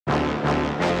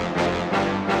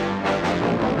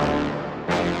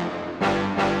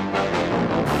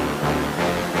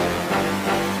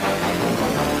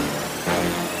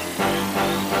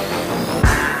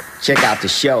Check out the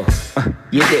show.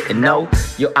 You didn't know?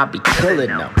 Yo, I be killing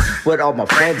them with all my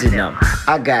friends in them.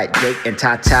 I got Jake and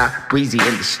Tata, Breezy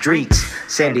in the streets.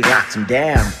 Sandy locks him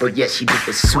down, but yet she did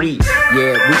it sweet.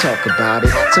 Yeah, we talk about it.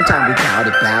 Sometimes we pout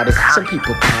about it. Some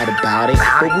people pout about it,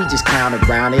 but we just clown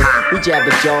around it. We jab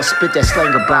at y'all, spit that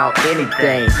slang about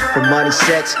anything. From money,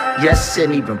 sex, yes,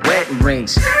 and even wedding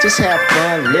rings. Just have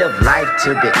fun, live life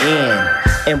to the end.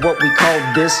 And what we call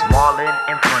this, Marlon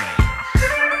and Friends.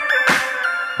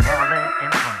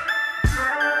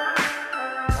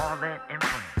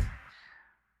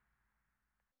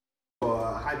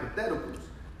 Hypotheticals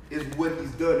is what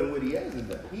he's done and what he hasn't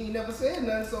done. He ain't never said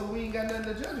nothing, so we ain't got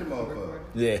nothing to judge him off of.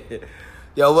 Yeah.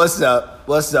 Yo, what's up?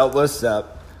 What's up? What's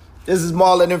up? This is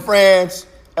Marlon and Friends,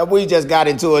 and we just got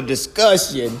into a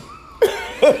discussion.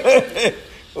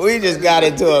 We just got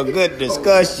into a good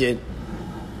discussion.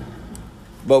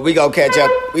 But we gonna catch up.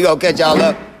 We gonna catch y'all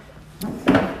up.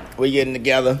 We getting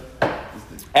together.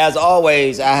 As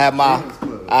always, I have my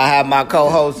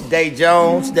co-host Day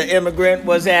Jones, the immigrant.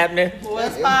 What's happening?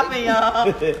 What's poppin',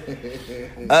 y'all?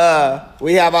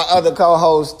 We have our other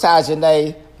co-host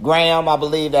Tajanae Graham. I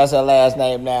believe that's her last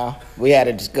name now. We had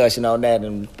a discussion on that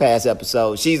in past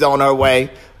episodes. She's on her way.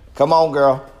 Come on,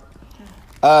 girl.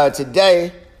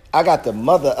 Today I got the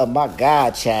mother of my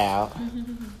godchild,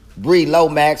 Bree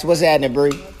Lomax. What's happening,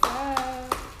 Bree?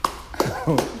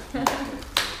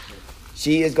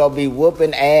 She is going to be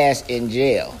whooping ass in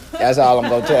jail. That's all I'm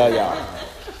going to tell y'all.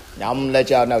 Now, I'm going to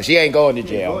let y'all know. She ain't going to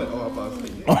jail.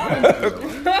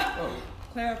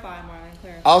 Clarify, Marlon.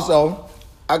 Clarify. Also,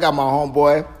 I got my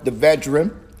homeboy, the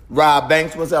veteran, Rob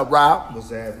Banks. What's up, Rob?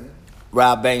 What's happening?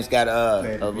 Rob Banks got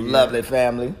a lovely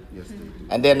family. Yes, they do.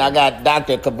 And then I got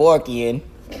Dr. Kevorkian.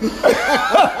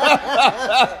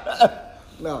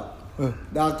 No,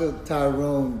 Dr.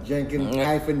 Tyrone Jenkins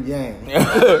hyphen Yang.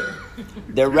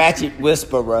 The Ratchet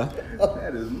Whisperer.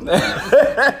 That is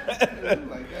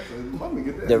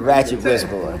The Ratchet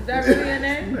Whisperer. Is that really your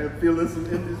name? I'm feeling some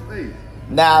in his face.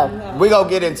 Now, we're going to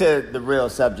get into the real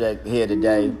subject here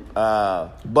today.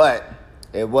 But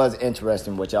it was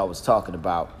interesting what y'all was talking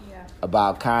about. Yeah.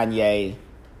 About Kanye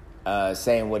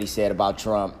saying what he said about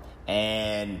Trump.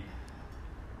 And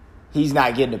he's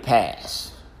not getting a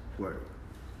pass. What?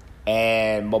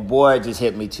 And my boy just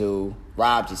hit me too.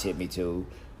 Rob just hit me too.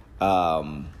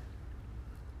 What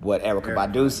Erykah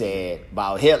Badu said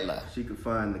about Hitler. She could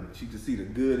see the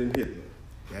good in Hitler.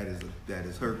 That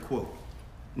is her quote.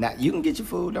 Now you can get your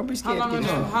food. Don't be scared.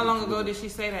 How long ago did she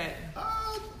say that?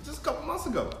 Just a couple months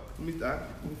ago. Let me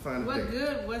find What the date.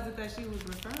 good was it that she was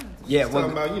referring to? Yeah,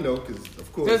 Talking about, because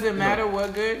of course. Does it matter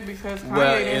what good? Because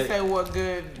Kanye didn't say what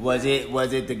good. Was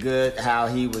it the good how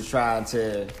he was trying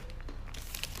to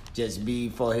just be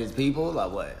for his people or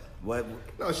what? What?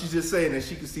 No, she's just saying that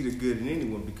she could see the good in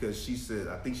anyone because she said,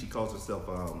 I think she calls herself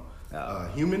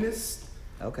humanist.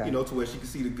 Okay. To where she can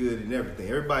see the good in everything.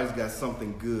 Everybody's got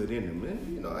something good in them,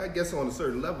 and I guess on a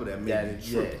certain level that may be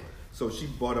true. Yeah. So she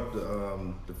brought up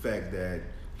the fact that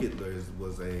Hitler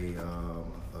was a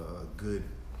good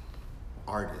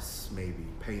artist, maybe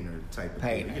painter type of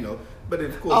thing, But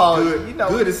of course,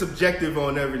 good is subjective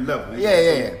on every level.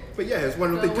 Yeah. But yeah, it's one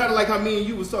of the things. Kind of like how me and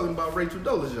you was talking about Rachel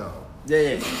Dolezal.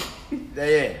 Yeah.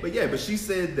 But she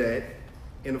said that,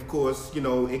 and of course,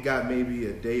 it got maybe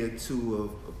a day or two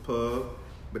of a pub,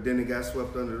 but then it got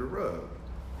swept under the rug.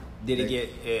 Did it get?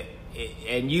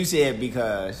 And you said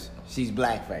because she's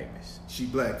black famous. She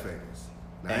black famous.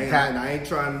 I ain't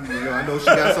trying. I know she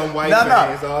got some white no.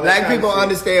 fans. All that black people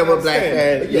understand what black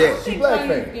fans. Yeah, she black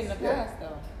famous. Getting the pass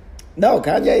though. No,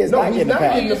 Kanye is not getting the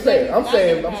pass. Getting the pass. I'm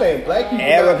saying black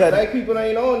people. Black people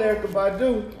ain't on Erykah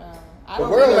Badu. The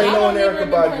world ain't on Erykah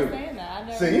Badu.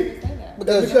 See,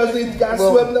 because it got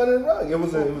swept under the rug. It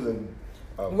was a.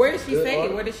 Where did she say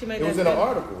it? Where did she make that? It was in an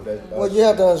article. Well, you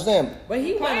have to understand. But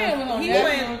he went on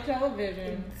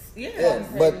television. Yeah,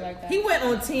 but He went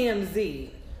on TMZ.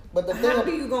 But the How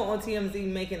do thing, you go on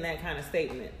TMZ making that kind of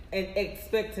statement and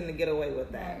expecting to get away with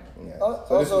that? Yeah.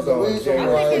 also the reason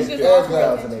January why I think it's just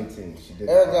Erykah 2018. She did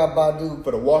Badu,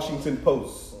 for the Washington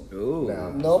Post. Ooh. Now,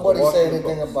 nobody the said Washington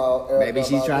anything Post. about Erykah Maybe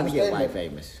she's trying to Badu's get white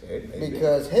statement. famous.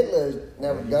 Because Hitler's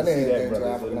never done see that, anything to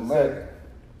brother. African American.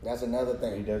 That's another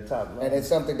thing. Their top line. And it's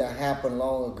something that happened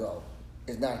long ago.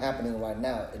 It's not happening right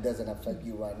now. It doesn't affect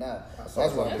you right now. That's why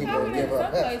something. people give her a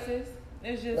pass. places.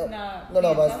 It's just not. No,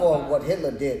 but as far as what Hitler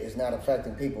did is not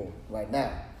affecting people right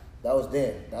now. That was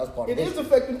then. That was part of It is history.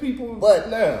 affecting people But-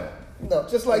 now. No,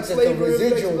 Just like it's a slavery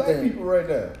affects residual black thing. people right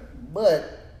now. But,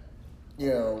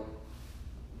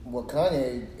 what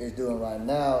Kanye is doing right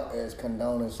now is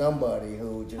condoning somebody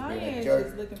who just being a jerk. Kanye is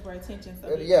just looking for attention. So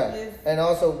and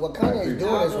also what Kanye is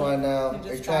doing is right now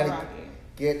is trying to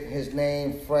get his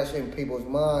name fresh in people's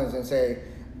minds and say,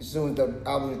 as soon as the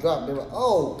album dropped, they're like,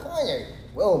 "Oh, Kanye,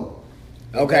 boom."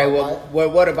 Okay, well,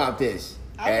 what about this?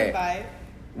 I would buy it.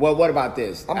 Well, what about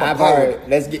this? I've heard.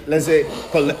 Let's say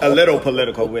a little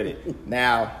political with it.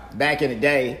 Now, back in the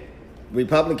day,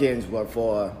 Republicans were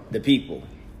for the people,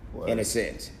 in a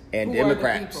sense, and Who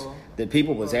Democrats. The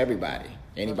people was everybody.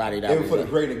 Anybody that they were for the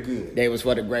greater good. They was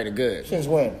for the greater good. Since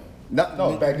when?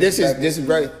 No, this is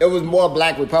very. It was more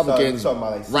black Republicans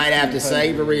right after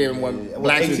slavery and when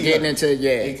blacks was getting into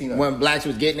when blacks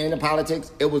was getting into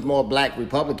politics. It was more black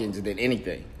Republicans than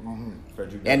anything.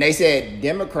 And they said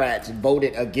Democrats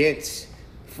voted against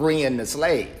freeing the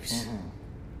slaves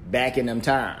back in them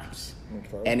times.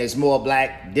 Okay. And it's more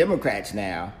black Democrats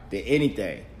now than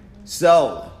anything.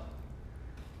 So,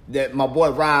 that my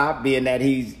boy Rob, being that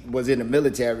he was in the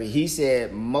military, he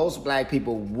said most black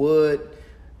people would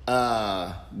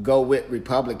go with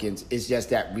Republicans. It's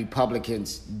just that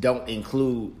Republicans don't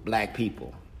include black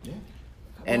people. Yeah.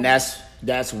 And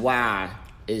that's why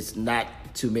it's not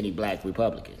too many black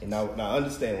Republicans. And now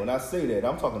understand, when I say that,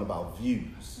 I'm talking about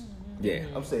views. Yeah.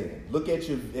 I'm saying look at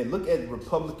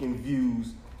Republican views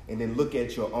and then look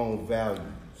at your own values.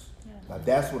 Now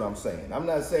that's what I'm saying. I'm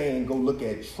not saying go look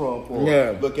at Trump or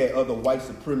look at other white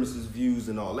supremacist views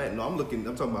and all that. No, I'm talking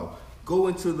about go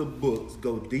into the books,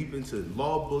 go deep into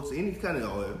law books, any kind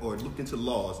of, or look into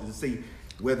laws and see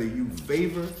whether you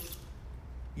favor,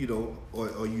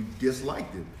 or you dislike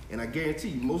them. And I guarantee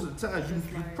you, most of the time,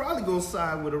 you probably gonna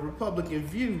side with a Republican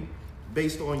view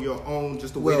based on your own,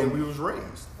 just the way that we was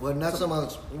raised. Well, not so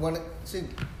much. When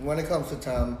it comes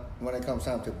time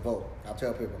to vote, I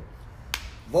tell people,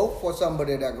 vote for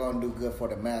somebody that's gonna do good for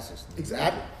the masses.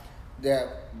 Exactly. Not their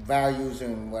values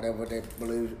and whatever they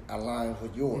believe aligns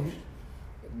with yours.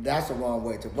 Mm-hmm. That's the wrong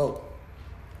way to vote.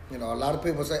 A lot of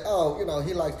people say, "Oh,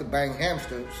 he likes to bang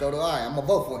hamster, so do I. I'm gonna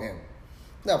vote for him."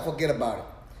 No, forget about it.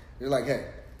 You're like, hey,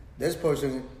 this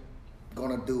person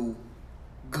gonna do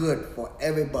good for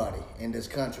everybody in this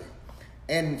country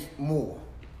and more.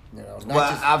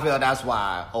 I feel that's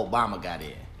why Obama got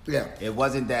in. Yeah. It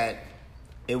wasn't that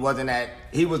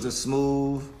he was a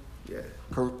smooth,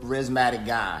 charismatic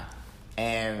guy,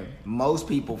 and most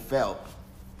people felt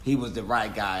he was the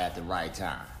right guy at the right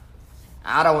time.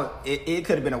 It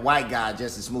could have been a white guy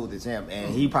just as smooth as him,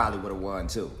 and he probably would have won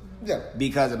too. Yeah.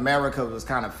 Because America was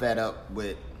kind of fed up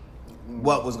with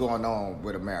what was going on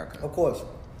with America. Of course.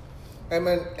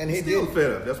 And he still did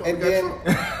fed up. That's why we got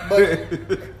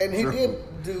Trump. And he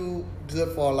did do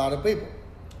good for a lot of people.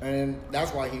 And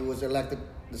that's why he was elected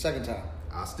the second time.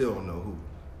 I still don't know who.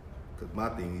 Because my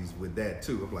thing is with that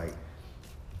too. I'm like,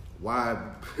 why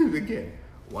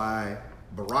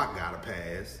Barack got a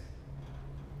pass?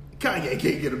 Kanye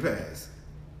can't get a pass.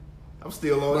 I'm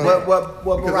still on that. What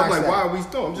because I'm like, why are we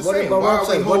still? I'm just saying, why are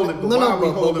we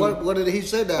holding? What did he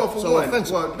say that? For one,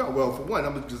 let's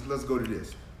go to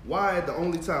this. Why the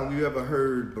only time we ever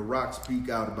heard Barack speak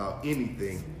out about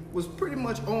anything was pretty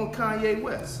much on Kanye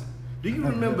West. Do you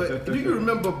remember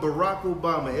Barack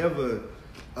Obama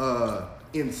ever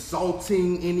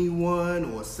insulting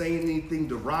anyone or saying anything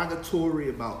derogatory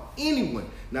about anyone?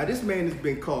 Now this man has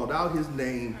been called out his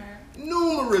name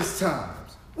numerous times.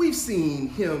 We've seen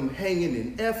him hanging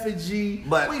in effigy.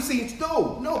 But we've seen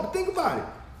but think about it.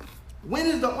 When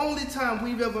is the only time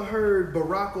we've ever heard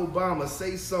Barack Obama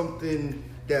say something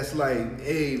that's like,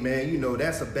 hey man,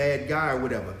 that's a bad guy or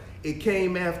whatever? It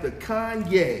came after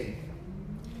Kanye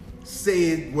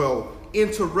said,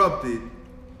 interrupted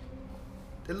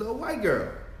the little white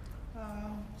girl.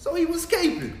 So he was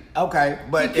escaping. Okay,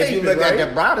 but if you look at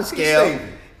the broader scale,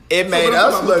 it made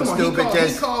us look stupid.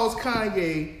 He calls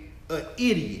Kanye an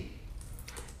idiot.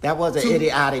 That was an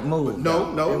idiotic move.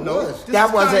 No.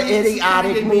 That was an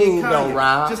idiotic move, though,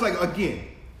 Rob. Just like, again,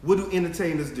 what do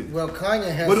entertainers do? Well,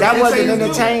 Kanye has... That wasn't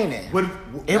entertaining.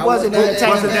 It wasn't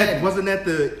entertaining. Wasn't that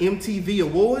the MTV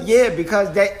Awards? Yeah, because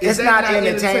it's not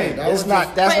entertaining. That's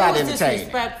not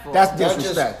entertaining. That's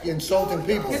disrespectful. Insulting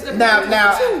people.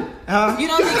 Now, you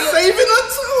don't think saving her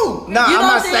too? No, I'm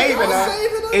not saving her.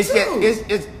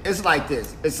 It's like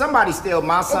this. If somebody steal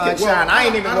my sunshine, I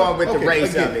ain't even going with the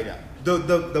race of it.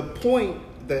 The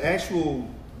point, the actual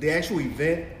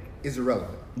event is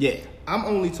irrelevant. Yeah. I'm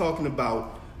only talking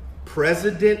about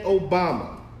President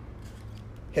Obama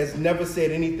has never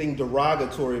said anything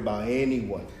derogatory about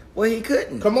anyone. Well, he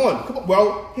couldn't. Come on.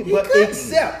 Well, but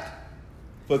except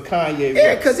for Kanye West.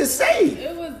 Yeah, because it's safe.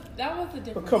 That was the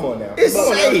difference. Come on now. It's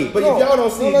safe. But if y'all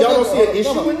don't see an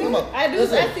issue in that, I do.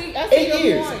 I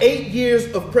see 8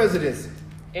 years of presidency.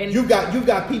 And you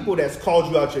got people that's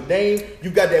called you out your name. You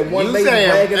got that one lady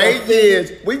bragging. 8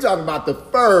 years. We talking about the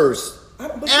first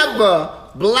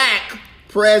ever black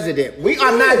president. We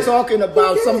are not talking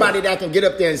about somebody that can get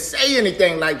up there and say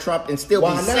anything like Trump and still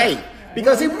be safe.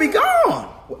 Because he would be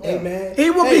gone. Hey man, he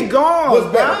would be gone.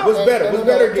 What's better? What's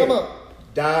better? Come on,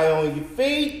 die on your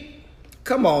feet.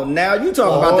 Come on now, you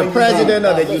talking about the president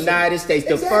of the United States,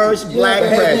 the first black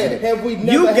president. Have we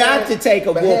never you got to take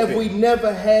a whooping. Have we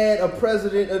never had a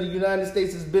president of the United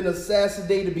States that's been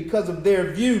assassinated because of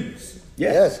their views?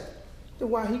 Yes.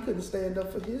 Then why he couldn't stand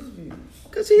up for his views?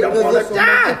 Because he don't want to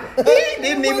die. He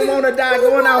didn't even want to die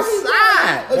going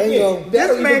outside.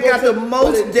 This man got the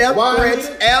most death threats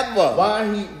ever.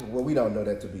 Why he? Well, we don't know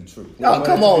that to be true. Oh,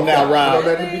 come on now, Rob.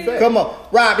 Come on.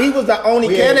 Rob, he was the only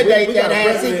candidate that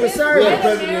had Secret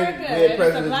Service. We had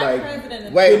presidents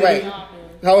like... Wait.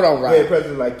 Hold on, Rob. We had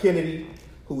presidents like Kennedy,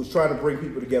 who was trying to bring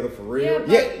people together for real.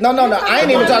 No. I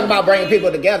ain't even talking about bringing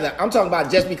people together. I'm talking about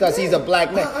just because he's a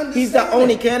black man. He's the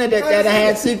only candidate that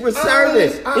had Secret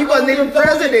Service. He wasn't even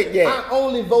president yet. I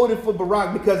only voted for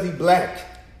Barack because he's black.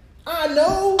 I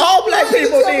know. All black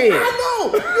people did. I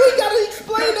know. You ain't got to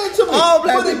explain that to me. All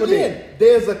black people did.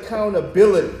 There's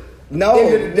accountability. No,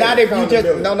 not if you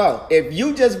just... No. If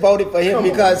you just voted for him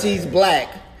because he's black,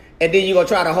 and then you're going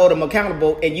to try to hold him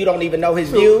accountable, and you don't even know his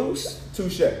views?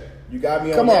 Touche. You got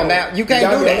me on Come on now. You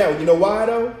can't do that. You know why,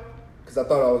 though? Because I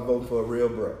thought I was voting for a real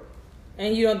bro.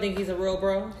 And you don't think he's a real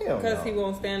bro? Because he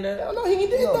won't stand up? Hell no, he ain't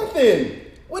did nothing.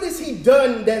 What has he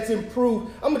done that's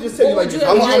improved? I'm gonna just tell you like this.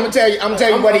 I'm gonna tell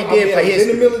you what he did for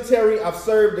history. In the military, I've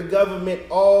served the government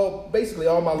basically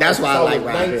all my life. That's why I like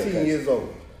 19 years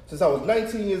old. Since I was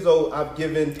 19 years old, I've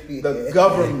given the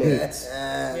government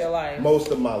your life.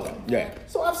 most of my life. Yeah.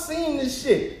 So I've seen this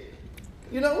shit.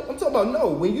 You know, I'm talking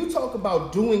about when you talk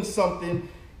about doing something,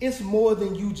 it's more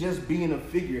than you just being a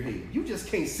figurehead. You just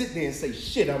can't sit there and say,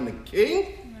 shit, I'm the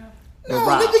king. No,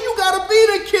 nigga, you gotta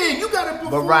be the king. You gotta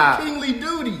perform kingly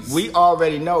duties. We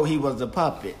already know he was a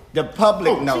puppet. The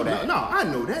public know that. No, I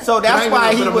know that. So that's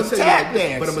why he was tap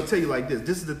dancing. But I'm gonna tell you like this.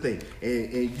 This is the thing.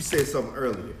 And you said something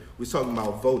earlier. We was talking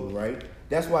about voting, right?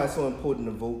 That's why it's so important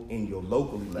to vote in your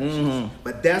local elections. Mm-hmm.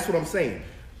 But that's what I'm saying.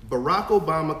 Barack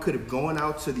Obama could have gone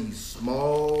out to these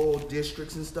small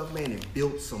districts and stuff, man, and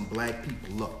built some black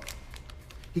people up.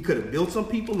 He could have built some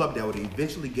people up that would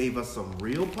eventually gave us some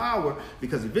real power,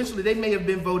 because eventually they may have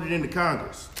been voted into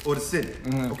Congress or the Senate.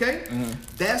 Mm-hmm. Okay? Mm-hmm.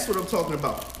 That's what I'm talking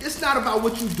about. It's not about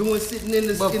what you're doing sitting in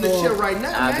the chair right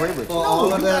now, man. I agree with you.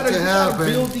 No, you gotta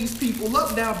build these people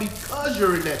up now because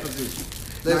you're in that position.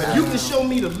 Now, if you can show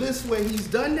me the list where he's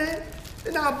done that,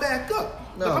 then I'll back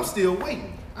up. No. But I'm still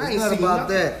waiting. I ain't seen about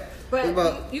nothing. that.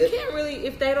 But you can't really,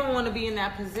 if they don't want to be in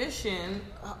that position,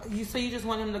 you just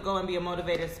want him to go and be a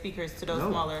motivated speaker to those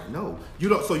smaller. No, you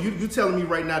don't. So you telling me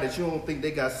right now that you don't think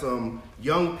they got some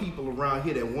young people around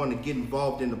here that want to get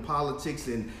involved in the politics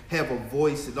and have a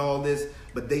voice and all this,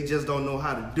 but they just don't know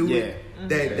how to do it.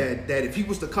 Mm-hmm. That if he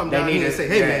was to come down here and say,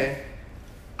 "Hey man,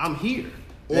 I'm here,"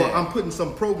 or I'm putting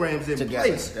some programs in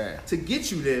place to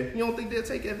get you there, you don't think they'll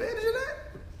take advantage of that?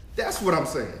 That's what I'm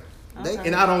saying. Okay.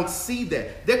 And I don't see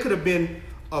that. There could have been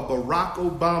a Barack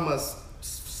Obama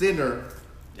center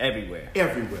everywhere, and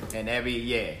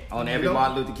on every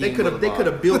Martin Luther King. They could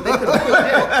have built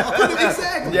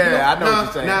exactly. Yeah, I know what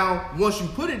you're saying. Now, once you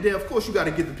put it there, of course you got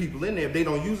to get the people in there. If they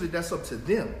don't use it, that's up to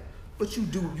them. But you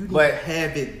need to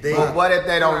have it there. But what if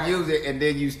they don't use it and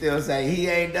then you still say he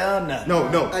ain't done nothing?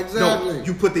 No, exactly. No,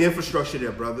 you put the infrastructure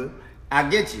there, brother. I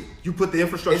get you. You put the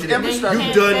infrastructure there. You've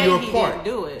done your part.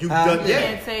 Do it. You've done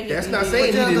That's not saying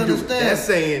he didn't do it. That's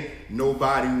saying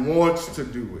nobody wants to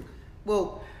do it.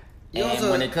 Well, and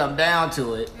when it come down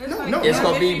to it, it's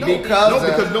gonna be because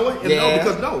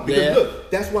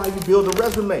look, that's why you build a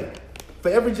resume. For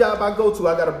every job I go to,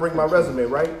 I gotta bring my resume,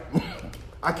 right?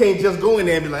 I can't just go in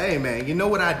there and be like, hey man, you know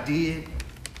what I did?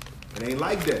 It ain't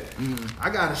like that. I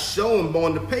gotta show them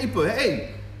on the paper,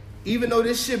 hey, even though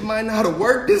this shit might not have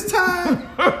worked this time,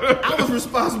 I was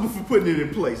responsible for putting it in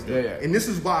place. Yeah. And this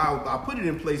is why I put it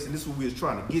in place, and this is what we was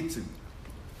trying to get to.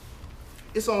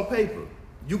 It's on paper.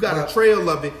 You got a trail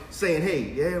of it saying,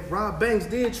 hey, Rob Banks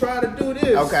did try to do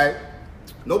this. Okay.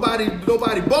 Nobody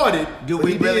bought it. Do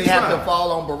we really have to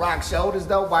fall on Barack's shoulders,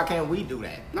 though? Why can't we do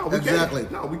that? No, we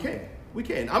can't. No, we can't. We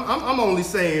can't. I'm only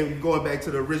saying, going back to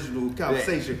the original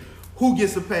conversation, who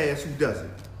gets a pass, who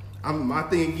doesn't. My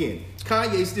thing again,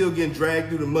 Kanye's still getting dragged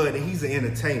through the mud, and he's an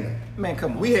entertainer. Man,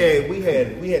 come on. We had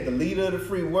the leader of the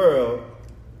free world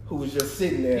who was just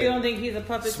sitting there. You don't think he's a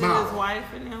puppet to his wife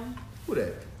and him? Who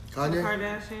that? Kanye? The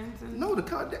Kardashians? No,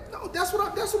 that's what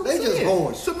I'm they saying. Just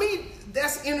whores. To me,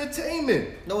 that's entertainment.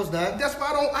 No, it's not. That's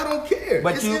why I don't care.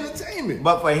 It's entertainment.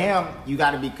 But for him, you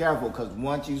got to be careful because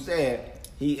once you said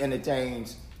he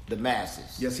entertains the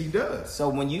masses. Yes, he does. So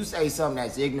when you say something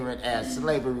that's ignorant as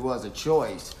slavery was a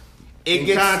choice, it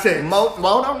gets context.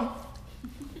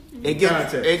 It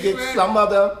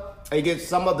gets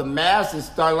some of the masses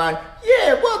start like,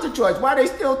 yeah, it was a choice. Why are they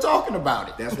still talking about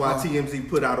it? That's why TMZ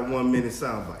put out a 1-minute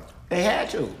soundbite. They had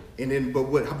to. And then,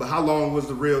 but how long was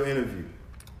the real interview?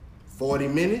 40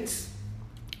 minutes?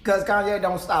 Because Kanye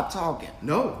don't stop talking.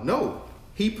 No.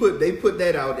 They put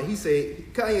that out.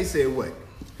 Kanye said what?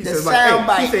 He the said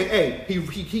like, he said, hey,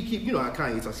 he keep, you know how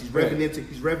Kanye talks. He's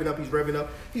revving up.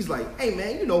 He's like, hey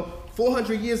man,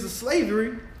 400 years of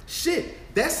slavery, shit,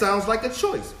 that sounds like a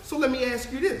choice. So let me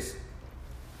ask you this.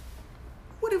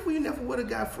 What if we never would have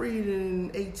got freed in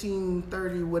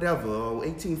 1830 whatever, or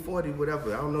 1840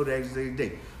 whatever, I don't know the exact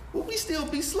date. Would we still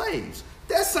be slaves?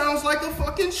 That sounds like a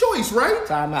fucking choice, right?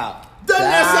 Time out. Doesn't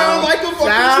that sound like a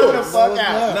fucking choice? No.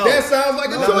 That sounds like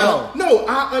a choice. No,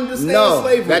 I understand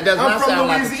slavery. That does not I'm from sound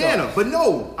Louisiana, like a choice. But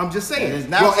no, I'm just saying.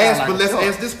 Let's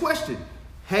ask this question.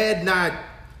 Had not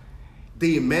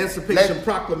the Emancipation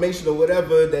Proclamation or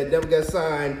whatever that never got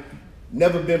signed,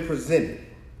 never been presented,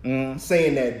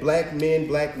 saying that black men,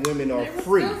 black women are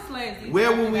free,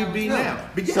 where would we be now?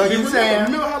 So you saying?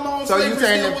 Remember how long slavery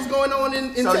still was going on in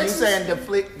Texas? So you saying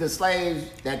the slaves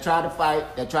that tried to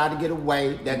fight, that tried to get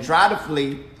away, that tried to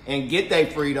flee and get their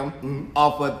freedom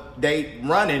off of they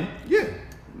running,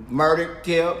 murdered,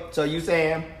 killed. So you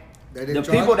saying the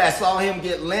people that saw him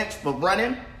get lynched for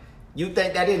running, you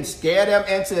think that didn't scare them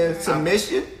into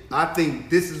submission? I think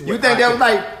this is what you think they was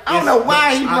like, I don't know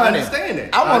why he running. I understand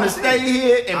that. I want to stay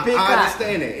here and pick I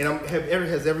understand that. And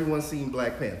has everyone seen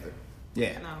Black Panther?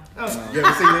 Yeah. No. You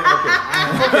ever seen it?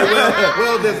 Okay.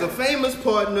 Well, there's a famous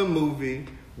part in the movie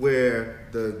where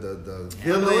the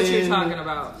villain. I know what you're talking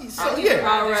about. So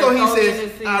he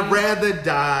says, "I'd rather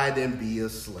die than be a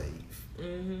slave."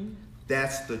 Mm-hmm.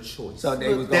 That's the choice. So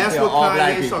that's what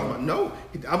Kanye's talking about. No,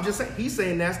 I'm just saying. He's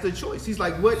saying that's the choice. He's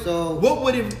like, what? What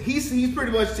would it? He's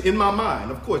pretty much in my mind.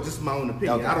 Of course, this is my own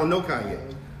opinion. Okay. I don't know Kanye.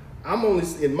 I'm only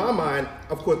in my mind.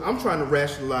 Of course, I'm trying to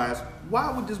rationalize. Why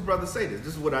would this brother say this?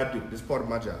 This is what I do. This is part of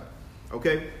my job.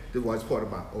 Okay, this was part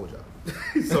of my old job.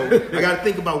 So I got to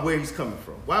think about where he's coming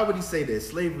from. Why would he say that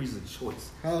slavery is a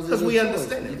choice? Because we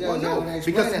understand it. Well, no,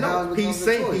 because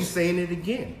he's saying it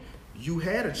again. You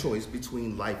had a choice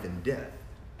between life and death.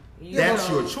 That's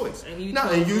your choice. And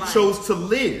you chose to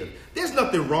live. There's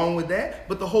nothing wrong with that.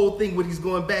 But the whole thing, what he's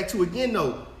going back to again,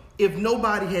 though, if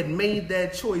nobody had made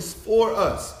that choice for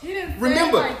us,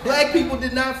 remember, black people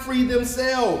did not free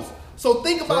themselves. So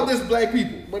think about this, black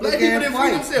people. Black people didn't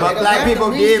free themselves. But black people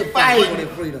did fight.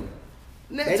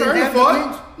 Nat Turner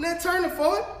fought.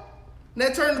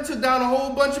 Nat Turner took down a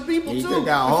whole bunch of people too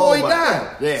before he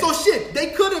died. Yeah. So shit,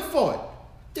 they could have fought.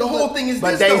 The whole thing is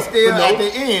but this, they still at the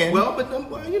end. Well, but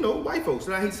white folks.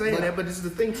 And I hate saying that, but this is the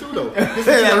thing too, though. This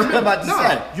is I'm about to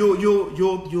say.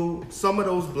 You. Some of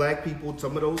those black people,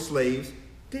 some of those slaves,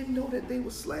 didn't know that they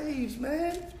were slaves,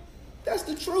 man. That's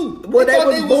the truth. Well, they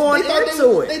was born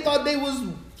into it. They thought they was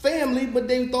family, but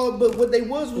what they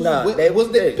was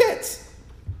their pets.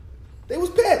 They was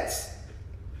pets.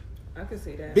 I can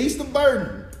see that. Beast of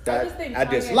burden. I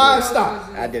disagree.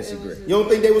 Livestock. I disagree. You don't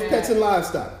think they was pets and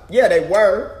livestock? Yeah, they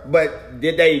were, but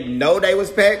did they know they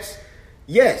was pets?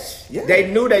 Yes. Yeah.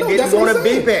 They knew they didn't want to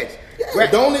be pets. Yeah.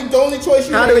 Right. The only choice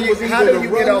you had was how do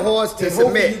you get a horse to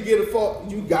submit? You get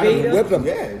you got to whip him.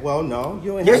 Yeah. Well, no,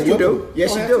 you ain't. Yes, you do.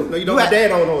 Yes, you do. No, you don't. My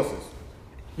dad own horses.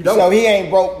 So he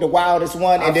ain't broke the wildest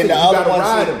one, and then the other one.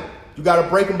 Ride him. You gotta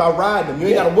break them by riding them. You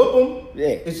ain't gotta whip them. Yeah.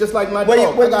 It's just like my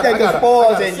dog. What you take the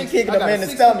spoils and you kicking them in the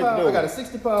stomach, dude. I got a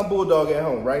 60-pound bulldog at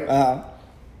home, right?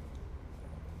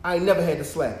 I ain't never had to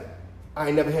slap him. I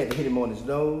ain't never had to hit him on his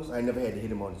nose. I ain't never had to hit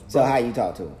him on his butt. So how you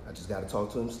talk to him? I just gotta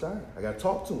talk to him stern. I gotta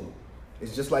talk to him.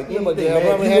 It's just like anything,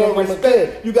 man. You want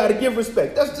respect. You gotta give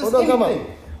respect. That's just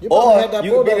anything. Or you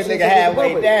can get a nigga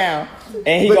halfway down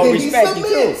and he gonna respect you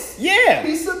too. Yeah.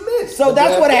 He submits. So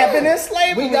that's what happened in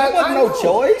slavery. There was no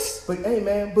choice. But hey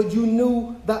man, but you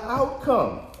knew the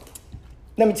outcome.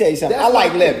 Let me tell you something. I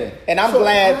like living. And I'm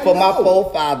glad for my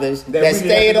forefathers that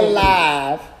stayed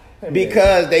alive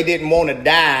because they didn't want to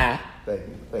die.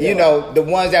 You know, the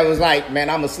ones that was like, man,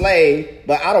 I'm a slave,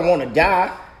 but I don't want to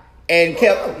die. And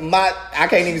kept I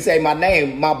can't even say my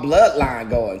name, my bloodline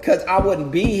going. Because I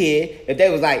wouldn't be here if they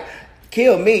was like,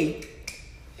 kill me.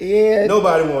 Yeah.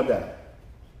 Nobody want to die.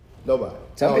 Nobody.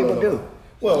 Some people do.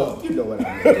 Well, you know what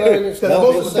I mean. Because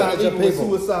most of the time, even with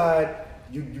suicide,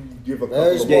 you give a couple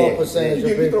very of small ones. percentage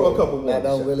You of people throw a couple that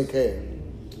don't shots. really care.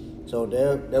 So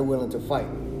they're willing to fight.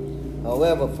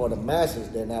 However, for the masses,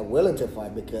 they're not willing to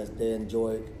fight because they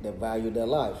value their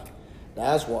life.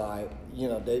 That's why, you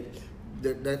know,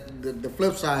 the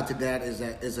flip side to that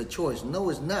is a choice. No,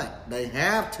 it's not. They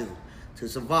have to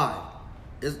survive.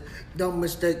 Don't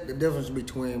mistake the difference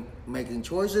between making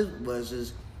choices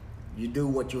versus you do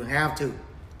what you have to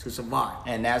survive.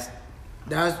 And that's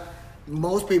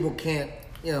most people can't,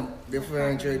 you know,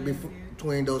 differentiate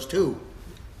between those two.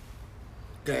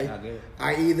 Okay,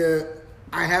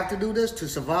 I have to do this to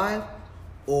survive,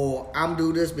 or I'm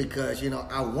do this because, you know,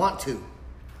 I want to.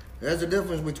 There's a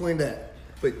difference between that.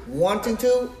 But wanting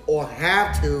to or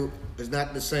have to is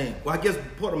not the same. Well, I guess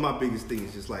part of my biggest thing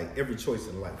is just like every choice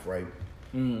in life, right?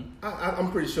 Mm-hmm.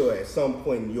 I'm pretty sure at some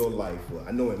point in your life, well,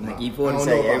 I know in mine. Like you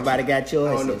say, everybody got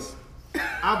choices.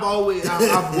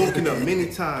 I've woken up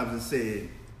many times and said,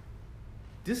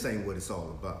 this ain't what it's all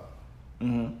about.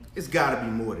 Mm-hmm. It's got to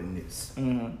be more than this.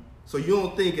 Mm-hmm. So you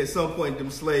don't think at some point them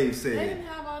slaves said, they didn't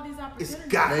have all these opportunities. It's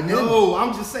got to. No,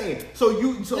 I'm just saying. So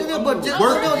you have work to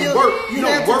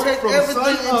take from everything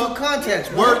sun up, into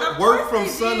context. Work from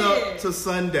sun up to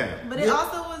sundown. But it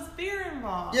also was fear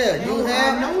involved. Yeah,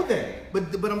 I know that.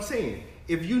 But I'm saying,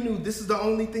 if you knew this is the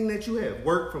only thing that you have,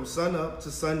 work from sun up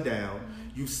to sundown,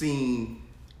 you've seen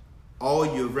all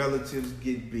your relatives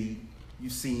get beat,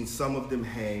 you've seen some of them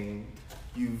hang,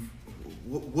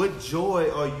 what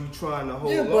joy are you trying to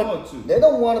hold on to? They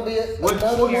don't want to be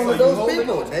another one of those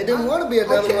people. They didn't want to be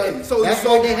another one. So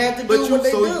why they had to do what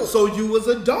they do. So you was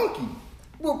a donkey.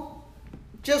 Well,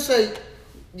 just say,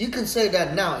 you can say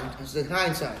that now, it's in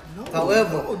hindsight.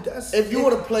 However, if you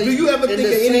would have placed do you ever in think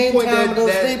the at any same point time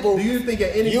those that people, do you think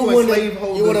at any point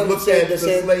slaveholders looked at the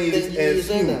slaves as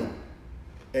human?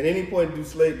 At any point, do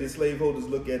slaveholders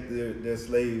look at their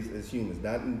slaves as humans,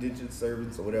 not indentured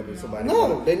servants or whatever? Somebody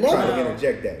they never try to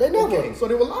interject that. They never. Okay, so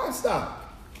they were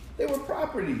livestock. They were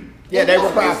property. Yeah, they were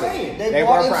property. They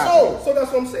were property. So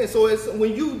that's what I'm saying. So it's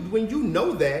when you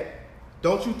know that,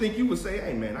 don't you think you would say,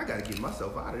 "Hey, man, I got to get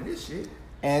myself out of this shit."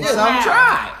 And some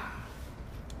tried.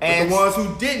 And the ones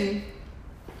who didn't,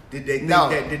 did they think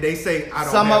that? Did they say, "I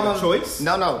don't have a choice"?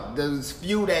 No. Those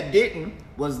few that didn't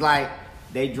was like.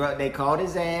 They called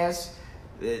his ass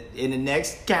in the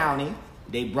next county.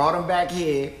 They brought him back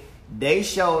here. They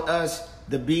showed us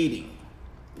the beating.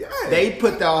 Yeah. They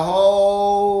put the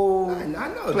whole. I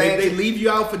know. They leave you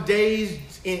out for days.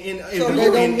 And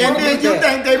then you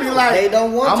think they be like, they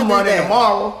don't want I'm running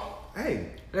tomorrow. Hey.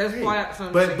 That's why.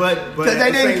 But because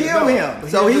they didn't kill him,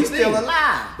 so he's still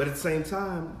alive. But at the same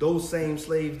time, those same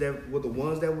slaves that were the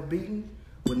ones that were beaten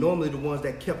were normally the ones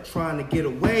that kept trying to get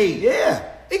away. Yeah.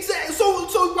 Exactly.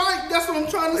 So right, that's what I'm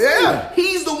trying to say. Yeah.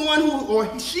 He's the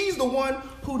one she's the one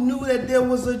who knew that there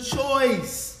was a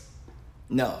choice.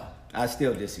 No, I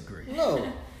still disagree. No.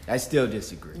 I still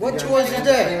disagree. What choice is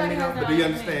that? But do you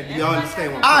understand? Do y'all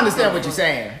understand I understand what you're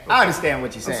saying. I understand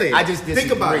what you're saying. I just disagree.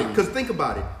 Think about it. Because think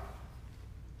about it.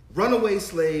 Runaway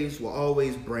slaves were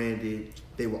always branded.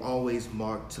 They were always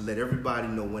marked to let everybody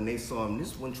know when they saw them,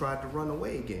 this one tried to run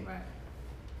away again. Right.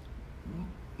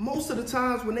 Most of the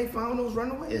times when they found those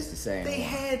runaways, it's the same. They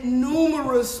had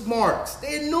numerous marks.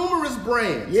 They had numerous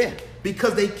brands. Yeah.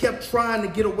 Because they kept trying to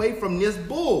get away from this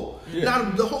bull. Yeah. Now,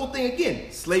 the whole thing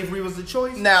again, slavery was the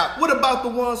choice. Now, what about the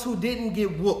ones who didn't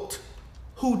get whooped?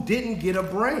 Who didn't get a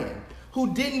brand?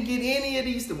 Who didn't get any of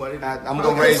these? I'm going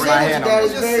to raise my hand on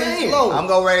this. I'm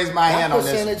going to raise my hand on this.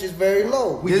 That percentage is very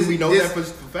low. We know that for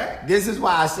fact. This is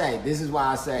why I say.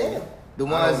 Yeah. The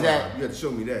ones that. You have to show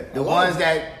me that. The ones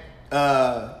that.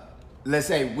 Let's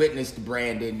say witnessed the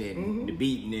branding and the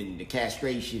beating and the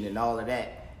castration and all of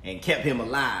that and kept him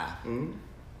alive. Mm-hmm.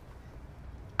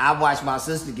 I watched my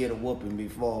sister get a whooping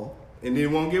before. And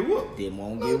didn't want to get whooped.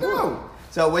 Whooped.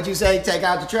 So what you say, take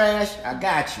out the trash? I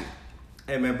got you.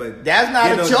 Hey man, but that's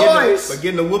not a choice. But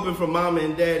getting a whooping from mama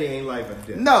and daddy ain't life or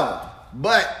death. No,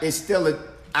 but it's still a.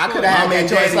 I could have had that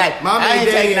choice. Like, I ain't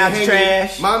taking out the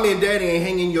trash. Mommy and daddy ain't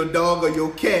hanging your dog or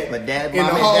your cat in the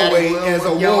hallway as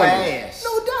a woman.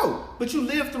 No doubt. But you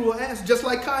lived through an ass, just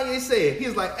like Kanye said. He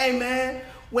was like, hey man,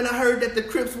 when I heard that the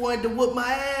Crips wanted to whoop my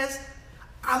ass,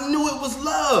 I knew it was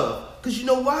love. Because you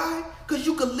know why? Because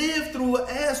you could live through an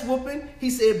ass whooping. He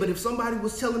said, but if somebody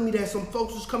was telling me that some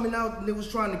folks was coming out and they was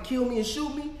trying to kill me and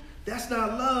shoot me, that's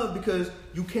not love because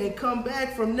you can't come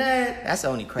back from that. That's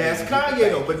only crazy. That's Kanye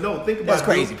though, but no, think about it. That's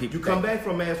crazy people. You come back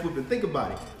from ass whooping. Think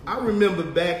about it. I remember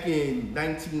back in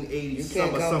 1980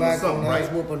 something,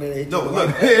 right? No, look,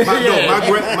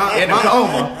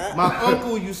 my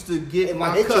uncle used to get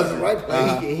my cousin,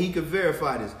 and he could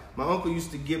verify this. My uncle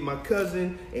used to get my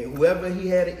cousin and whoever he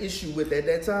had an issue with at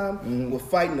that time would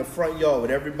fight in the front yard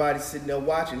with everybody sitting there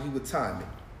watching. He would time it.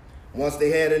 Once they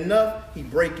had enough,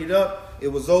 he'd break it up. It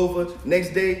was over.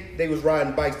 Next day, they was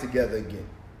riding bikes together again.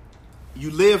 You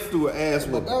lived through an ass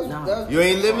whooping. You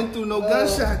ain't living through no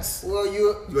gunshots. Well,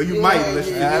 you might. Unless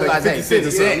you like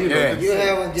 50 Cent. You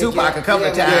haven't Tupac a couple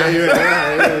of times. You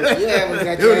haven't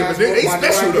got your ass whooped by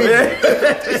the right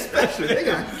people. They special. They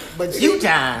got but few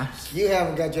times. You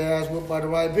haven't got your ass whooped by the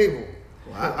right people.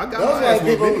 Well, I got my ass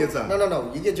whooped many a time.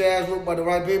 No. You get your ass whooped by the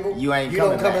right people. You ain't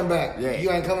coming back. Yeah.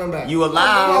 You ain't coming back. You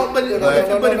allowed. But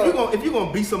if you're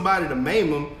gonna beat somebody to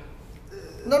maim them.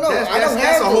 No, I don't have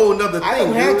that's to. a whole nother thing. I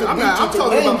don't have to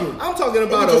I'm talking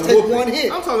about a take one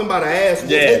hit. I'm talking about an ass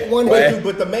whooping. Take one hit.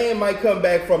 But the man might come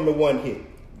back from the one hit.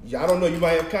 I don't know. You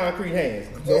might have concrete hands.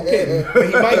 Okay, but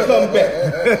he might come back.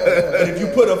 And if you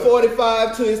put a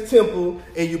 45 to his temple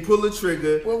and you pull the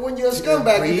trigger, well, when you're a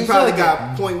scumbag, he probably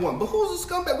got 0.1. But who's a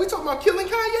scumbag? We talking about killing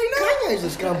Kanye now? Kanye's a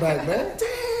scumbag, man. Damn.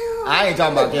 I ain't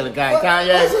talking about killing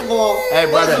Kanye. First of all, hey,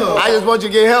 brother, I just want you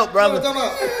to get help, brother. Come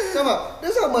on.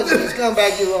 This is how much of a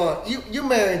scumbag you are. You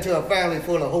married to a family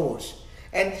full of whores.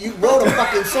 And you wrote a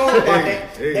fucking song about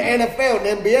that. The NFL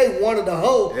and NBA wanted the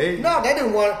hoe. No, they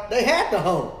didn't want it. They had the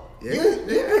hoe. You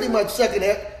pretty much sucking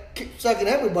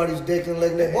everybody's dick and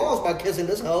licking their balls by kissing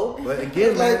this hoe. But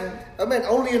again,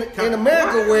 only in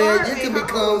America where you can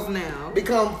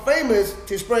become famous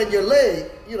to spread your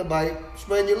leg, by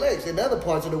spreading your legs. In other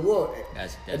parts of the world,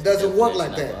 it doesn't work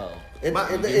like that. It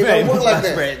don't work like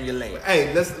that. Spreading your legs.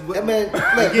 Hey, look,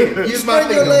 you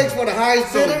spread your legs for the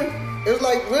highest bidder. It was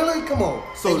like, really? Come on.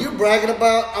 So and you bragging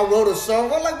about, I wrote a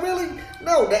song. I'm like, really?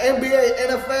 No, the NBA,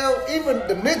 NFL, even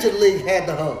the midget league had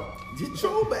the hoe.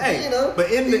 True, but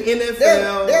but in the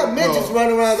NFL, there are midgets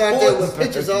running around out there with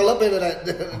pictures all up into that.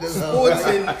 Sports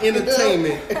and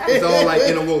entertainment is all like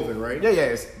interwoven, right?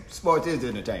 Yeah. Sports is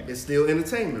entertainment. It's still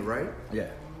entertainment, right?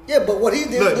 Yeah. Yeah, but what he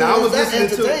did was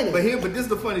entertaining. But this is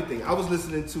the funny thing. I was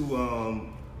listening to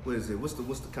what is it? What's the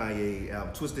Kanye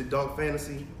album? Twisted Dark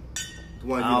Fantasy. The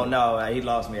one, I don't know. He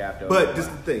lost me after. But this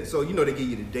is the thing. So they give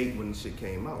you the date when the shit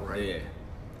came out, right? Yeah.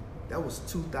 That was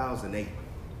 2008.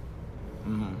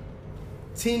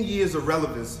 10 years of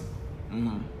relevance.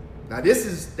 Now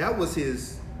that was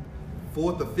his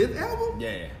 4th or 5th album?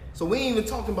 Yeah. So we ain't even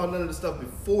talking about none of the stuff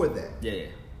before that. Yeah.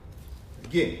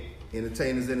 Again,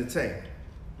 entertainers entertain,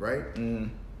 right?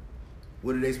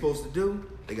 What are they supposed to do?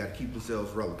 They got to keep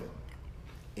themselves relevant.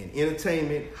 In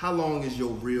entertainment, how long is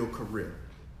your real career?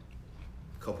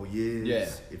 A couple years. Yeah.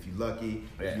 If you're lucky.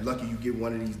 Yeah. If you're lucky, you get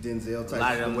one of these Denzel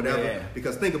types or whatever. Yeah.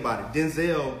 Because think about it.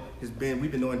 Denzel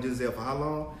we've been knowing Denzel for how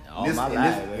long? All my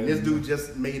life. And this dude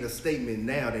just made a statement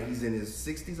now that he's in his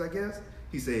 60s, I guess.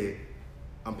 He said,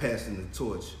 I'm passing the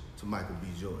torch to Michael B.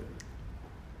 Jordan.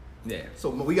 Yeah. So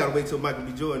we got to wait till Michael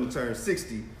B. Jordan turns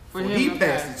 60 before he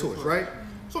passed the torch, right?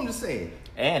 So I'm just saying.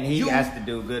 And he has to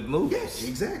do good movies. Yes,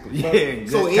 exactly. Yeah,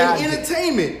 so in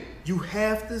entertainment, you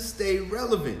have to stay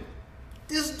relevant.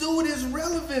 This dude is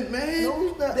relevant, man. No,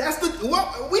 he's not. That's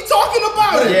what we talking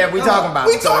about. Yeah, we talking about.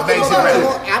 We talking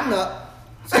about. I'm not.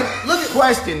 Look at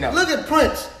question though. Look at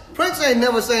Prince. Prince ain't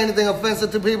never say anything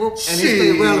offensive to people, and he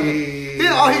stayed relevant.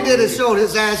 All he did is show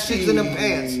his ass cheeks in them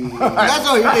pants. That's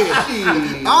all he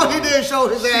did. All he did is show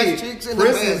his ass cheeks in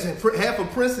them pants. Half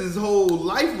of Prince's whole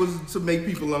life was to make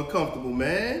people uncomfortable,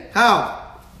 man. How?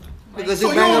 Because he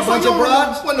banged a bunch of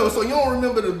broads? Well, no, so you don't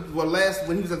remember when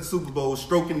he was at the Super Bowl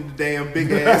stroking the damn big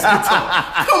ass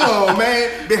guitar. Come on,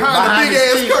 man. Behind the big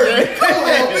ass curtain. Come on,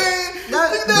 man.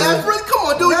 Come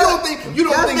on, dude. You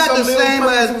don't think some little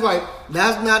person was like,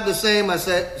 that's not the same as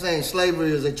saying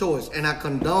slavery is a choice, and I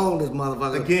condone this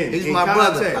motherfucker. Again, he's my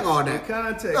brother. Fuck all that. In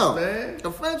context, man.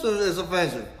 Offensive is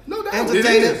offensive. No doubt,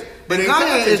 entertaining. But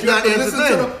Kanye is not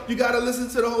entertaining. You gotta listen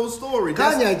to the whole story.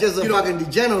 Kanye just a fucking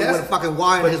degenerate with a fucking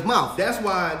wire in his mouth. That's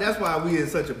why we in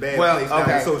such a bad place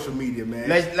now in social media, man.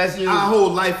 Let's use our whole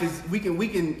life is we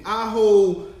can our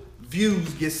whole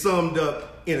views get summed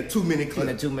up in a 2-minute clip. In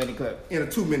a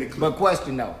 2-minute clip. But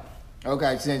question though.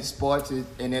 Okay, since sports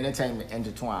and entertainment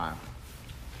intertwine,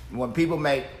 when people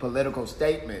make political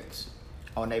statements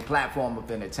on their platform of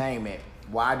entertainment,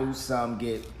 why do some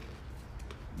get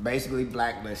basically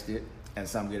blacklisted and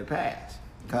some get a pass?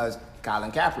 Because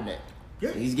Colin Kaepernick,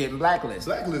 he's getting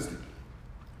blacklisted.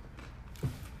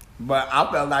 But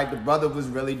I felt like the brother was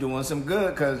really doing some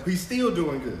good because he's still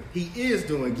doing good. He is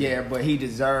doing good. Yeah, but he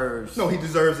deserves. No, he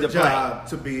deserves a job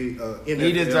to be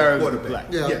NFL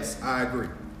quarterback. Yeah. Yes, I agree.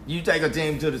 You take a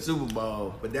team to the Super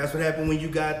Bowl. But that's what happened when you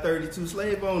got 32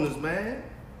 slave owners, man.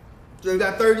 So you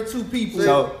got 32 people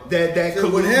that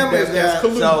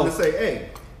collude to say, hey,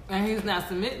 And he's not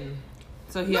submitting.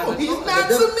 So he's not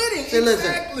submitting. See,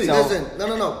 exactly. Listen,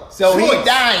 no. So he's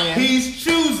dying. He's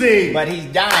choosing. But he's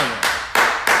dying.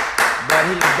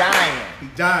 He's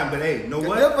dying, but hey, you know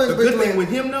what? The good thing with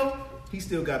him, though, he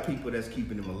still got people that's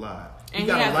keeping him alive. He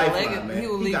got a lifeline,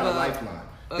 man. He got a lifeline.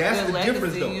 That's the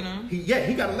difference, though. You know?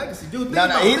 He got a legacy, dude. No,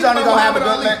 he's only gonna have a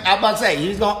good. I'm about to say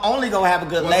he's only gonna have a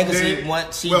good legacy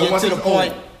once he gets to the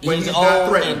point he's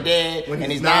old and dead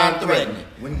and he's non-threatening.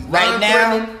 When he's right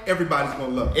now, everybody's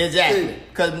gonna love him. Exactly,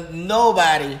 because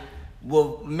nobody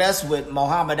will mess with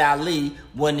Muhammad Ali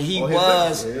when he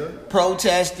was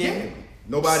protesting. Yeah.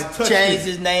 Nobody touched changed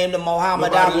his name to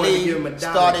Muhammad Ali.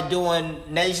 Started doing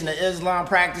Nation of Islam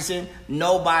practicing.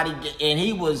 Nobody, and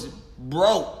he was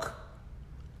broke.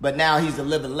 But now he's a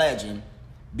living legend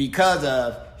because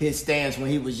of his stance when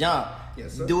he was young.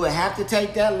 Yes, sir. Do it have to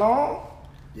take that long?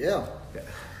 Yeah.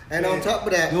 And on top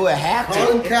of that, do it have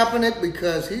Colin Kaepernick,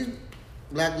 because he's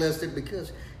blacklisted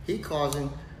because he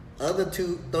causing other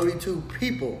 32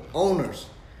 people, owners,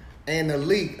 and the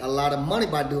league a lot of money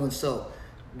by doing so.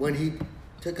 When he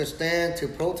took a stand to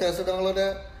protest and all of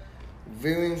that,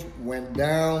 viewings went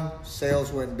down,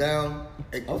 sales went down.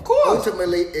 Of course.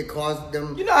 Ultimately, it caused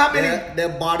them. You know how many their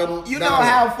bottom. You know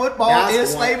how football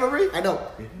is slavery. I know,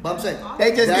 but I'm saying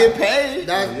they just get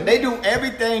paid. They do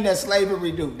everything that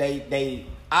slavery do. They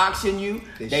auction you.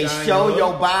 They show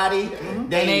your body. Mm-hmm.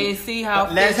 They see how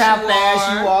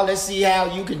fast you are. Let's see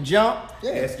how you can jump.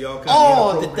 Yeah.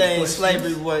 All the things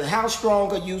slavery was. How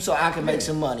strong are you so I can make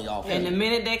some money off of you? And the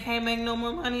minute they can't make no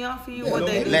more money off of you, what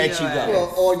they do? Let you go.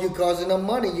 Well, or you causing them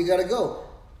money, you gotta go.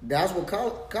 That's what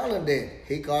Colin did.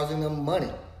 He causing them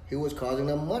money. He was causing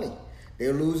them money.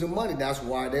 They're losing money. That's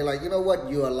why they're like, you know what?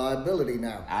 You're a liability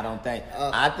now. I don't think.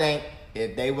 I think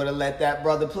if they would have let that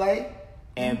brother play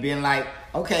and been like,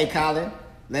 okay, Colin,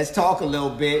 let's talk a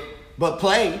little bit, but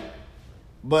play.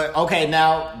 But okay,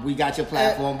 now we got your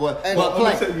platform, but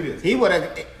play. Tell you this. He would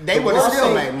have. They would have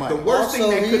still made money. The worst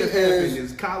thing that could have happened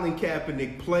is Colin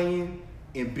Kaepernick playing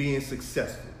and being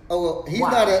successful. Oh well,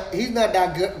 he's not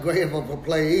that great of a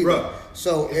player either. Bruh.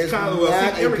 So it's not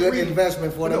a good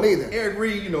investment for them either. Eric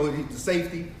Reed, he's the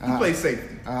safety. He plays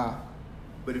safety.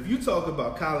 But if you talk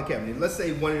about Colin Kaepernick, let's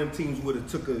say one of them teams would have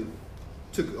took.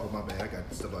 Oh my bad, I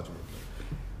got stuff out your way.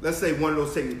 Let's say one of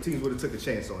those teams would have took a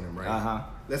chance on him, right?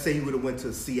 Let's say he would have went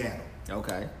to Seattle.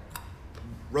 Okay.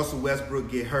 Russell Westbrook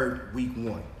get hurt week 1.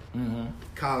 Mm-hmm.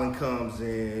 Colin comes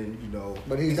in,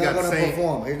 but he's not going to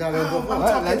perform. He's not going to perform.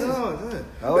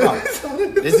 Hold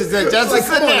on. This is just a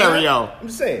scenario. I'm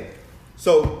just saying.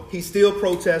 So he's still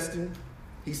protesting.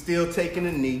 He's still taking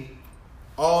a knee.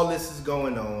 All this is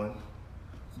going on.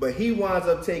 But he winds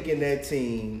up taking that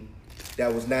team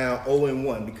that was now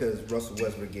 0-1 because Russell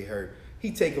Westbrook get hurt.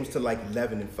 He takes them to like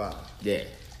 11-5. Yeah.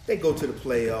 They go to the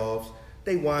playoffs.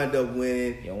 They wind up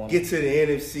winning. Get to the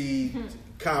NFC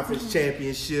Conference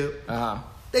Championship.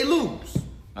 They lose.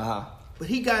 But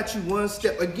he got you one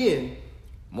step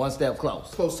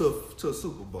close to a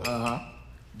Super Bowl.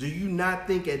 Do you not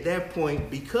think at that point,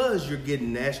 because you're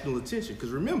getting national attention? Because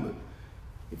remember,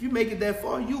 if you make it that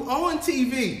far, you on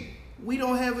TV. We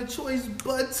don't have a choice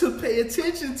but to pay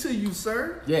attention to you,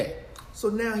 sir. Yeah. So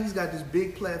now he's got this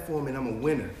big platform, and I'm a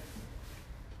winner.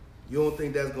 You don't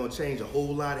think that's going to change a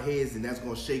whole lot of heads and that's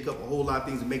going to shake up a whole lot of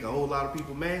things and make a whole lot of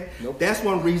people mad? Nope. That's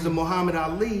one reason Muhammad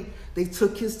Ali, they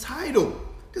took his title.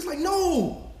 It's like,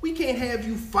 no, we can't have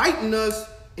you fighting us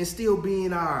and still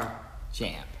being our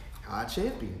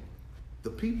champion, the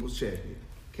people's champion.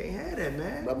 Can't have that,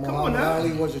 man. But Muhammad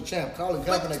Ali was a champ. Colin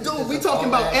Kaepernick. Dude, we talking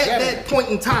about at that point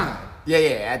in time. Yeah.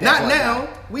 At that Not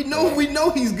point now. We know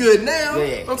he's good now.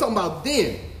 Yeah. I'm talking about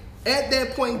then. At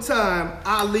that point in time,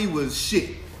 Ali was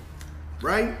shit.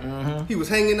 Right? Mm-hmm. He was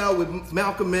hanging out with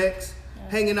Malcolm X,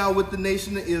 hanging out with the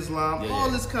Nation of Islam,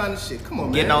 all this kind of shit. Come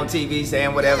on, Getting man. on TV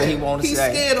saying whatever he wanted to say.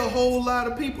 He scared a whole lot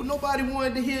of people. Nobody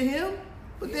wanted to hear him.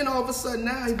 But then all of a sudden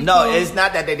now he No, it's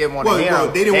not that they didn't want to hear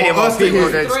him. They didn't want us to hear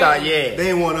him. They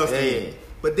didn't want us to hear him.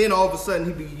 But then all of a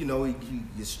sudden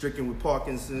he's stricken with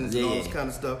Parkinson's and all this kind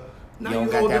of stuff. Now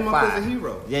you hold him up as a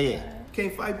hero. Yeah.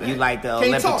 Can't fight back. You like the can't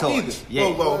Olympic talk torch. Either.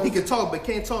 Yeah. Well, he can talk, but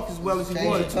can't talk as well as he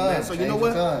wanted to, man. So you know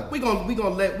what? We're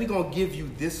gonna give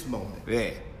you this moment.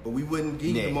 Yeah. But we wouldn't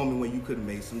give you the moment when you could have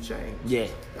made some change. Yeah.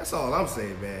 That's all I'm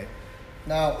saying, man.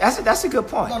 Now that's a good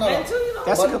point. No.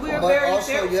 That's a good point. But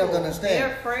also you have to understand.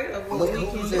 They're afraid of what we can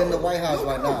who's do. in the White House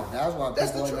right now. That's why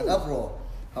That's people the are in truth. an uproar.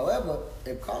 However,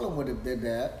 if Colin would have did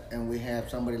that, and we have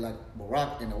somebody like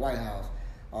Barack in the White House,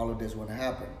 all of this wouldn't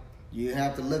happen. You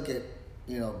have to look at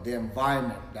the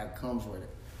environment that comes with it.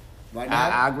 Right now,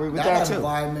 I agree with that too.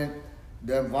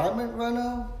 The environment right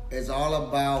now is all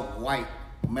about white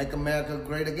make America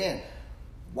great again.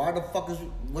 Why the fuck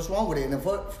what's wrong with it in the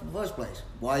first place?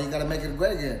 Why you gotta make it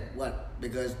great again? What?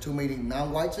 Because too many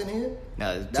non-whites in here?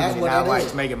 No, there's too many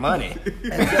non-whites making money.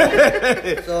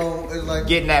 So it's like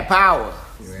getting that power.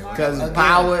 Because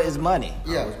power is money.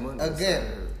 Yeah. Again,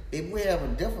 if we have a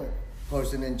different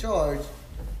person in charge,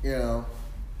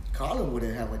 Colin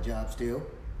wouldn't have a job still.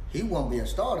 He won't be a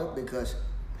starter because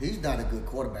he's not a good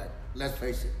quarterback. Let's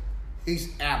face it.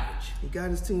 He's average. He got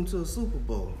his team to a Super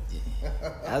Bowl.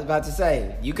 I was about to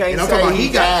say, you can't say he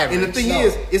got average. And the thing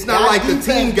is, it's not like the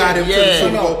team got him to the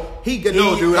Super Bowl.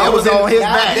 Dude, I was on his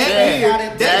back.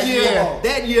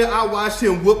 That year, I watched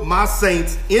him whoop my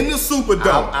Saints in the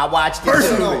Superdome. I watched it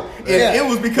personally, and it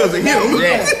was because of him.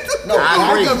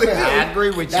 I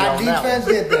agree with you. That defense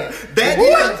did that. That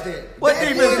year. What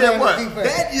defense did what?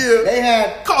 That year, they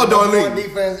had call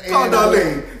Darlene. Call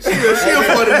Darlene. She a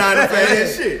 49er fan and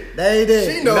shit. They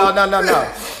did. She know. No.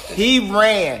 He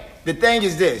ran. The thing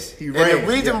is this. He ran. And the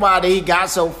reason why he got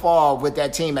so far with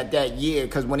that team at that year,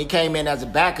 because when he came in as a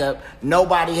backup,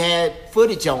 nobody had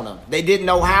footage on him. They didn't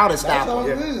know how to stop him. That's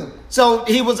the only reason. So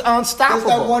he was unstoppable.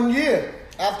 Just that 1 year.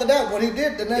 After that, what he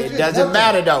did the next year. It doesn't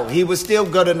matter, though. He was still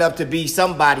good enough to be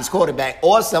somebody's quarterback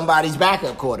or somebody's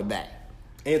backup quarterback.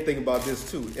 And think about this,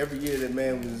 too. Every year that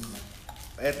man was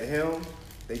at the helm,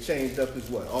 they changed up his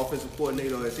offensive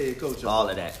coordinator or his head coach. All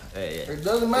of that. Yeah. It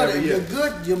doesn't matter. If you're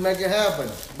good, you make it happen.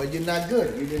 But you're not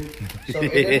good. You didn't. So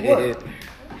it didn't work.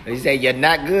 They say you're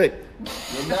not good.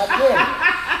 You're not good.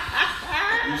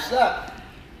 You suck.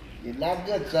 You're not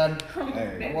good, son.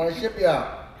 I want to ship you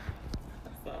out.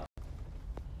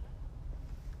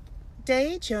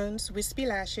 Day Jones Wispy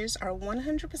Lashes are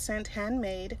 100%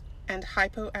 handmade and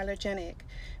hypoallergenic,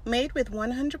 made with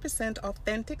 100%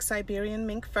 authentic Siberian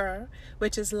mink fur,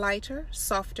 which is lighter,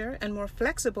 softer, and more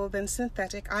flexible than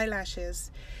synthetic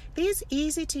eyelashes. These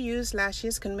easy-to-use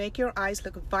lashes can make your eyes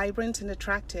look vibrant and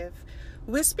attractive.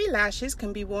 Wispy lashes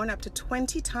can be worn up to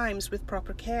 20 times with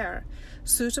proper care,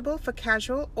 suitable for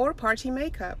casual or party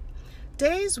makeup.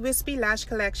 Day's Wispy Lash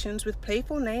collections with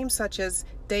playful names such as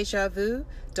Deja Vu,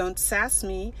 Don't Sass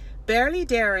Me, Barely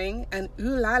Daring, and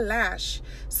Ooh La Lash.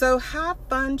 So have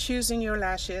fun choosing your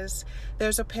lashes.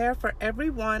 There's a pair for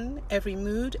everyone, every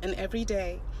mood, and every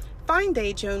day. Find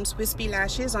Day Jones Wispy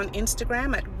Lashes on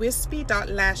Instagram at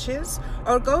wispy.lashes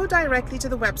or go directly to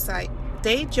the website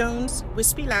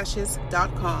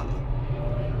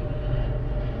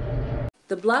dayjoneswispylashes.com.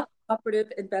 The Black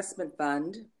Cooperative Investment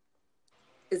Fund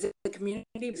is a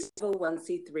community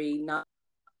 501c3 not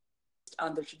based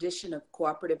on the tradition of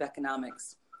cooperative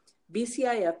economics.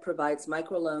 BCIF provides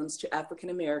microloans to African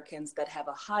Americans that have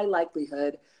a high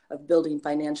likelihood of building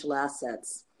financial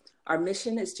assets. Our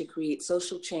mission is to create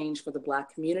social change for the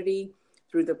Black community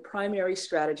through the primary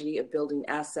strategy of building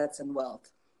assets and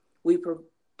wealth. We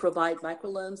provide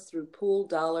microloans through pooled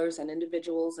dollars and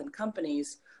individuals and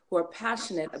companies who are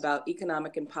passionate about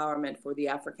economic empowerment for the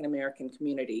African American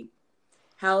community.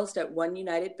 Housed at One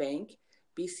United Bank,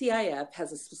 BCIF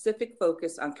has a specific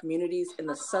focus on communities in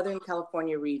the Southern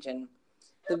California region.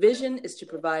 The vision is to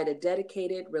provide a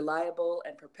dedicated, reliable,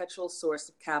 and perpetual source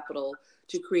of capital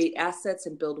to create assets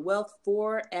and build wealth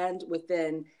for and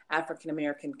within African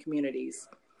American communities.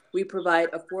 We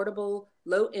provide affordable,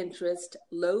 low-interest,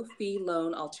 low-fee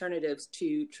loan alternatives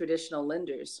to traditional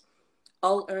lenders.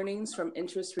 All earnings from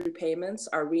interest repayments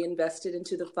are reinvested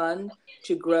into the fund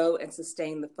to grow and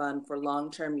sustain the fund for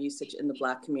long-term usage in the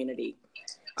Black community.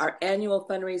 Our annual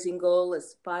fundraising goal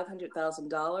is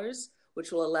 $500,000,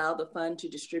 which will allow the fund to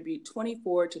distribute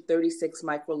 24 to 36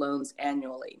 microloans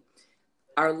annually.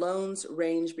 Our loans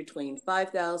range between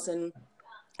 $5,000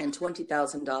 and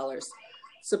 $20,000.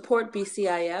 Support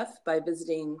BCIF by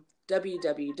visiting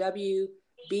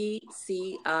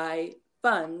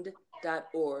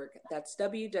www.bcifund.org. That's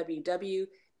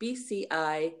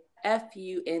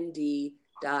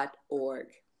www.bcifund.org.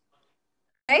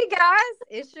 Hey guys,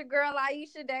 it's your girl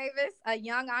Aisha Davis, a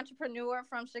young entrepreneur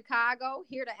from Chicago,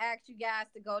 here to ask you guys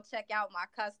to go check out my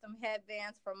custom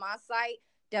headbands from my site,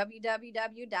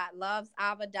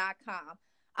 www.lovesava.com.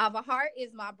 Ava Heart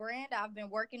is my brand I've been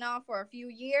working on for a few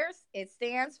years. It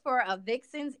stands for a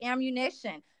Vixen's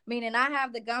Ammunition, meaning I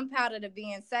have the gunpowder to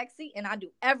being sexy and I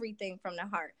do everything from the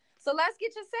heart. So let's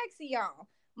get your sexy on.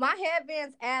 My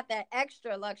headbands add that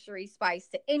extra luxury spice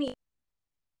to any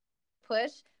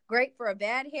push. Great for a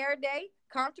bad hair day,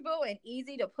 comfortable and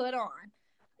easy to put on.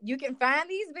 You can find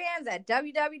these bands at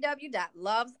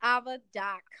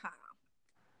www.lovesava.com.